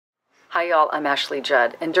Hi y'all, I'm Ashley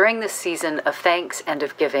Judd, and during this season of thanks and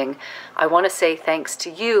of giving, I want to say thanks to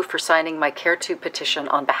you for signing my Care2 petition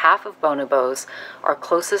on behalf of bonobos, our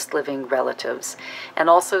closest living relatives, and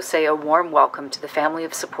also say a warm welcome to the family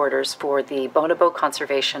of supporters for the Bonobo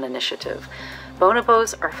Conservation Initiative.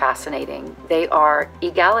 Bonobos are fascinating. They are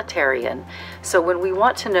egalitarian, so when we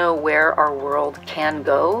want to know where our world can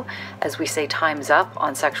go, as we say time's up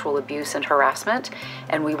on sexual abuse and harassment,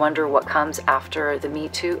 and we wonder what comes after the Me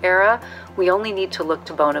Too era, we only need to look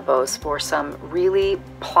to bonobos for some really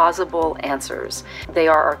plausible answers. They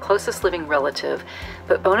are our closest living relative,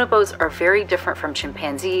 but bonobos are very different from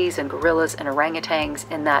chimpanzees and gorillas and orangutans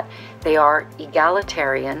in that they are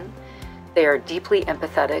egalitarian. They are deeply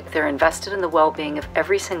empathetic. They're invested in the well-being of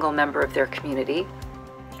every single member of their community.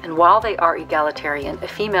 And while they are egalitarian, a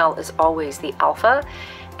female is always the alpha,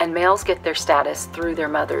 and males get their status through their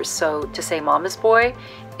mothers. So to say mama's boy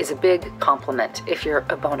is a big compliment if you're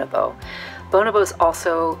a bonobo. Bonobos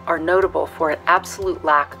also are notable for an absolute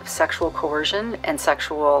lack of sexual coercion and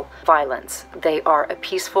sexual violence. They are a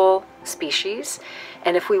peaceful species,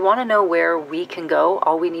 and if we want to know where we can go,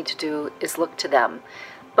 all we need to do is look to them.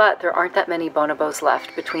 But there aren't that many bonobos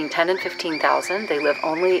left, between 10 and 15,000. They live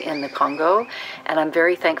only in the Congo, and I'm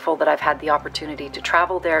very thankful that I've had the opportunity to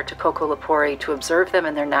travel there to Kokolapori to observe them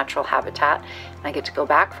in their natural habitat. I get to go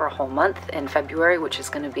back for a whole month in February, which is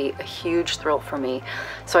going to be a huge thrill for me.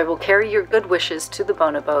 So I will carry your good wishes to the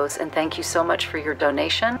bonobos, and thank you so much for your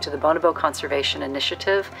donation to the Bonobo Conservation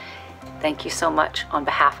Initiative. Thank you so much on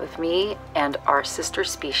behalf of me and our sister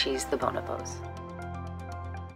species, the bonobos.